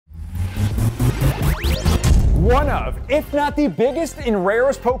One of, if not the biggest and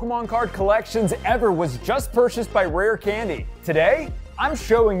rarest Pokemon card collections ever was just purchased by Rare Candy. Today, I'm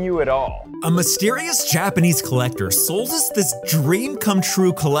showing you it all. A mysterious Japanese collector sold us this dream come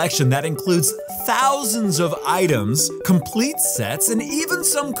true collection that includes thousands of items, complete sets, and even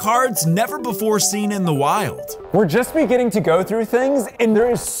some cards never before seen in the wild. We're just beginning to go through things, and there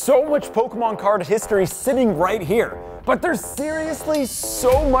is so much Pokemon card history sitting right here. But there's seriously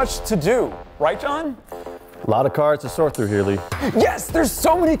so much to do. Right, John? A lot of cards to sort through here, Lee. Yes, there's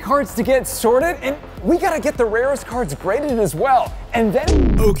so many cards to get sorted, and we gotta get the rarest cards graded as well. And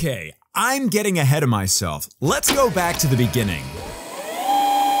then... Okay, I'm getting ahead of myself. Let's go back to the beginning.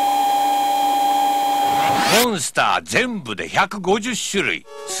 モンスター全部で150種類。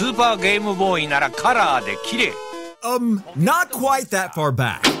スーパーゲームボーイならカラーで綺麗。Not quite that far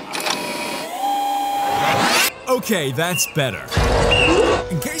back. Okay, that's better.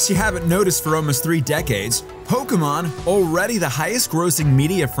 In case you haven't noticed, for almost 3 decades, Pokémon, already the highest grossing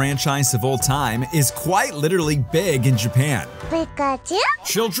media franchise of all time, is quite literally big in Japan. Pikachu?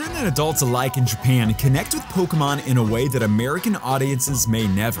 Children and adults alike in Japan connect with Pokémon in a way that American audiences may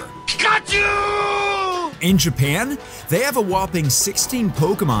never. Pikachu! In Japan, they have a whopping 16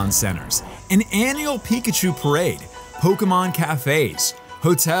 Pokémon centers, an annual Pikachu parade, Pokémon cafes,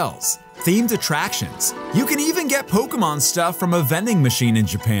 hotels, themed attractions. You can even get Pokémon stuff from a vending machine in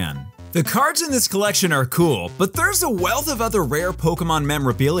Japan. The cards in this collection are cool, but there's a wealth of other rare Pokémon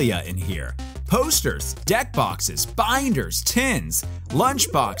memorabilia in here. Posters, deck boxes, binders, tins,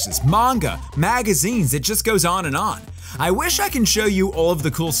 lunch boxes, manga, magazines, it just goes on and on. I wish I can show you all of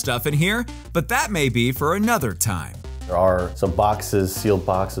the cool stuff in here, but that may be for another time. There are some boxes, sealed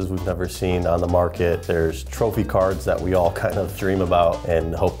boxes we've never seen on the market. There's trophy cards that we all kind of dream about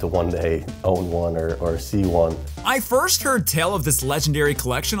and hope to one day own one or see one. I first heard tell of this legendary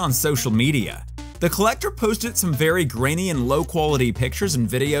collection on social media. The collector posted some very grainy and low quality pictures and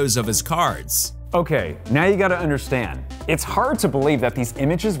videos of his cards. Okay, now you gotta understand. It's hard to believe that these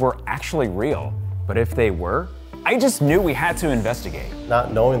images were actually real. But if they were, I just knew we had to investigate.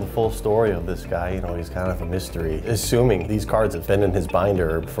 Not knowing the full story of this guy, he's kind of a mystery. Assuming these cards have been in his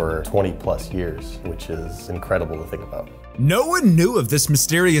binder for 20 plus years, which is incredible to think about. No one knew of this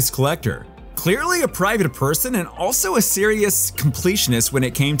mysterious collector. Clearly a private person and also a serious completionist when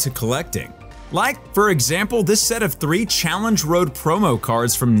it came to collecting. Like, for example, this set of 3 Challenge Road promo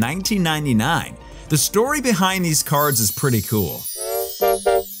cards from 1999. The story behind these cards is pretty cool.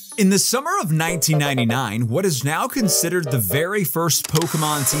 In the summer of 1999, what is now considered the very first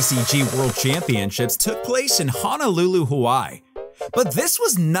Pokémon TCG World Championships took place in Honolulu, Hawaii. But this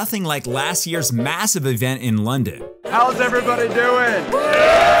was nothing like last year's massive event in London. How's everybody doing?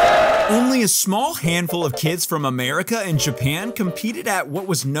 Only a small handful of kids from America and Japan competed at what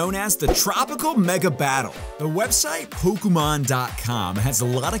was known as the Tropical Mega Battle. The website Pokemon.com has a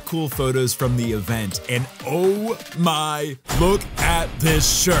lot of cool photos from the event, and oh my, look at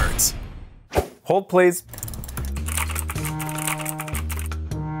this shirt. Hold, please.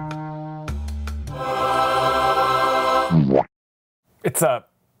 It's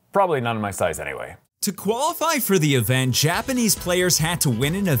probably none of my size anyway. To qualify for the event, Japanese players had to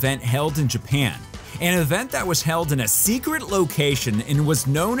win an event held in Japan. An event that was held in a secret location and was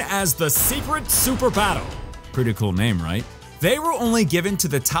known as the Secret Super Battle. Pretty cool name, right? They were only given to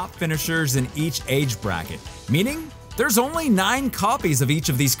the top finishers in each age bracket, meaning there's only 9 copies of each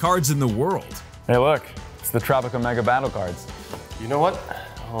of these cards in the world. Hey look, it's the Tropical Mega Battle cards. You know what?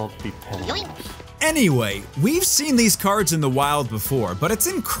 I'll be penny. Anyway, we've seen these cards in the wild before, but it's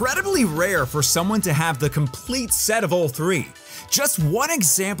incredibly rare for someone to have the complete set of all 3. Just one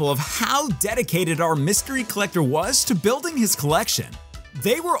example of how dedicated our mystery collector was to building his collection.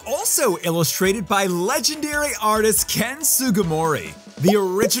 They were also illustrated by legendary artist Ken Sugimori, the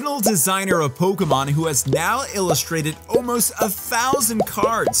original designer of Pokémon who has now illustrated almost 1,000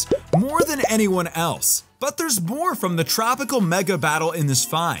 cards, more than anyone else. But there's more from the Tropical Mega Battle in this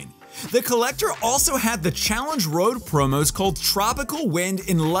find. The collector also had the Challenge Road promos called Tropical Wind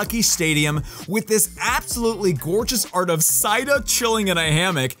in Lucky Stadium with this absolutely gorgeous art of Saida chilling in a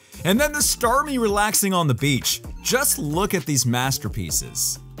hammock and then the Starmie relaxing on the beach. Just look at these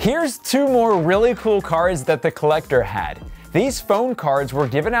masterpieces. Here's 2 more really cool cards that the collector had. These phone cards were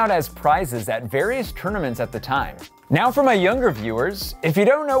given out as prizes at various tournaments at the time. Now for my younger viewers, if you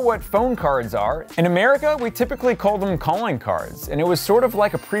don't know what phone cards are, in America we typically call them calling cards, and it was sort of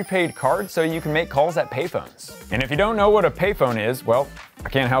like a prepaid card so you can make calls at payphones. And if you don't know what a payphone is, well, I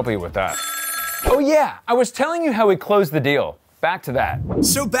can't help you with that. Oh yeah, I was telling you how we closed the deal. Back to that.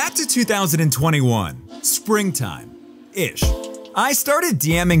 So back to 2021, springtime-ish. I started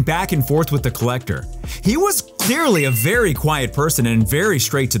DMing back and forth with the collector. He was clearly a very quiet person and very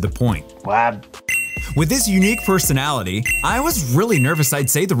straight to the point. Lab. With his unique personality, I was really nervous I'd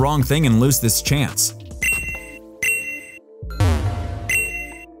say the wrong thing and lose this chance.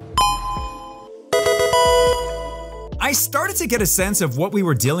 I started to get a sense of what we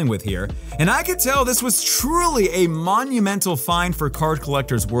were dealing with here, and I could tell this was truly a monumental find for card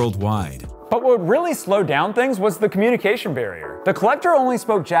collectors worldwide. But what really slowed down things was the communication barrier. The collector only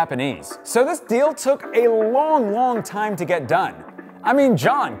spoke Japanese, so this deal took a long time to get done. I mean,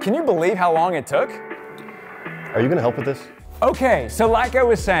 John, can you believe how long it took? Are you gonna help with this? Okay, so like I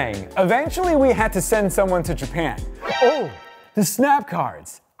was saying, eventually we had to send someone to Japan. Oh, the Snap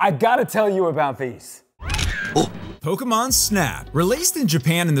cards. I gotta tell you about these. Pokémon Snap, released in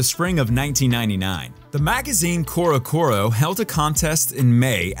Japan in the spring of 1999. The magazine CoroCoro held a contest in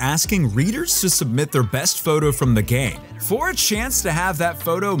May asking readers to submit their best photo from the game for a chance to have that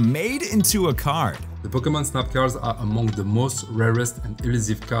photo made into a card. The Pokémon Snap cards are among the most rarest and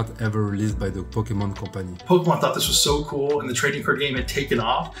elusive cards ever released by the Pokémon company. Pokémon thought this was so cool and the trading card game had taken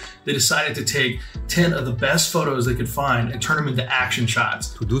off, they decided to take 10 of the best photos they could find and turn them into action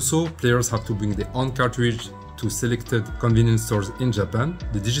shots. To do so, players have to bring their own cartridge to selected convenience stores in Japan.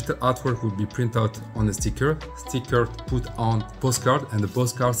 The digital artwork will be printed out on a sticker put on postcard, and the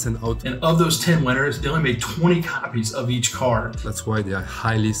postcard sent out. And of those 10 winners, they only made 20 copies of each card. That's why they are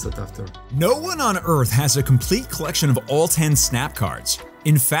highly sought after. No one on Earth has a complete collection of all 10 Snap cards.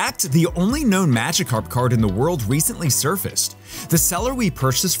 In fact, the only known Magikarp card in the world recently surfaced. The seller we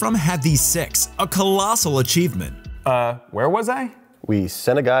purchased from had these 6, a colossal achievement. Where was I? We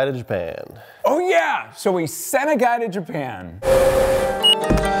sent a guy to Japan. Oh yeah, so we sent a guy to Japan.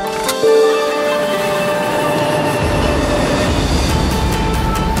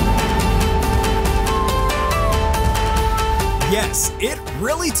 Yes, it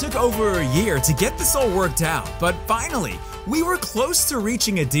really took over a year to get this all worked out, but finally, we were close to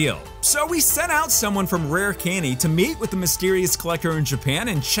reaching a deal. So we sent out someone from Rare Candy to meet with the mysterious collector in Japan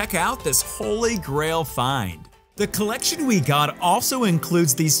and check out this holy grail find. The collection we got also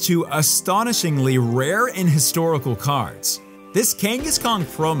includes these 2 astonishingly rare and historical cards. This Kangaskhan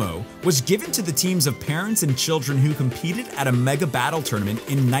promo was given to the teams of parents and children who competed at a mega battle tournament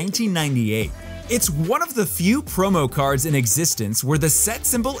in 1998. It's one of the few promo cards in existence where the set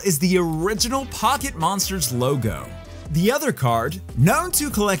symbol is the original Pocket Monsters logo. The other card, known to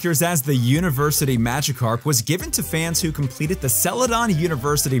collectors as the University Magikarp, was given to fans who completed the Celadon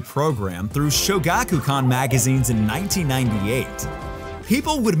University program through Shogakukan magazines in 1998.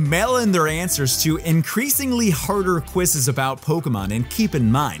 People would mail in their answers to increasingly harder quizzes about Pokemon, and keep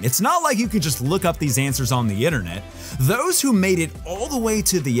in mind, it's not like you could just look up these answers on the internet. Those who made it all the way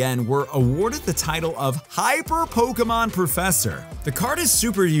to the end were awarded the title of Hyper Pokemon Professor. The card is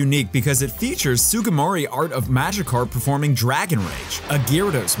super unique because it features Sugimori art of Magikarp performing Dragon Rage, a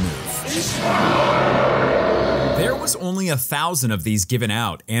Gyarados move. There was only 1,000 of these given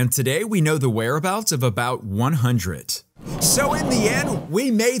out, and today we know the whereabouts of about 100. So in the end,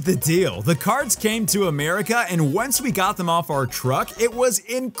 we made the deal. The cards came to America, and once we got them off our truck, it was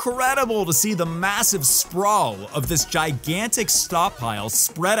incredible to see the massive sprawl of this gigantic stockpile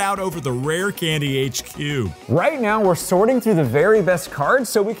spread out over the Rare Candy HQ. Right now, we're sorting through the very best cards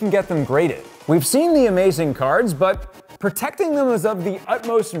so we can get them graded. We've seen the amazing cards, but protecting them is of the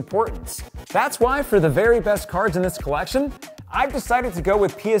utmost importance. That's why for the very best cards in this collection, I've decided to go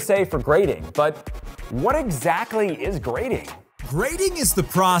with PSA for grading. But what exactly is grading? Grading is the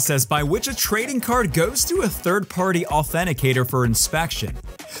process by which a trading card goes to a third-party authenticator for inspection.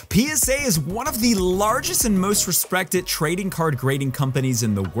 PSA is one of the largest and most respected trading card grading companies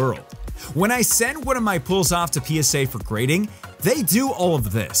in the world. When I send one of my pulls off to PSA for grading, they do all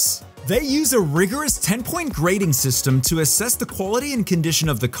of this. They use a rigorous 10-point grading system to assess the quality and condition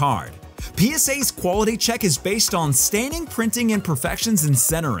of the card. PSA's quality check is based on staining, printing, imperfections, and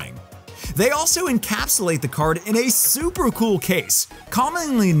centering. They also encapsulate the card in a super cool case,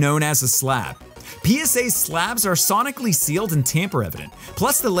 commonly known as a slab. PSA's slabs are sonically sealed and tamper-evident,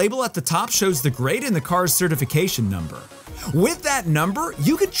 plus the label at the top shows the grade and the card's certification number. With that number,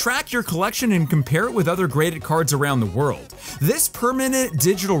 you can track your collection and compare it with other graded cards around the world. This permanent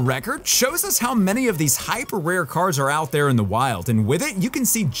digital record shows us how many of these hyper-rare cards are out there in the wild, and with it, you can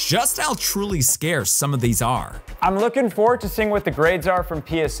see just how truly scarce some of these are. I'm looking forward to seeing what the grades are from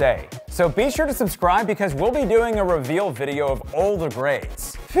PSA. So be sure to subscribe because we'll be doing a reveal video of all the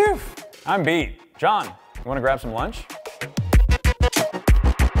grades. Phew, I'm beat. John, you wanna grab some lunch?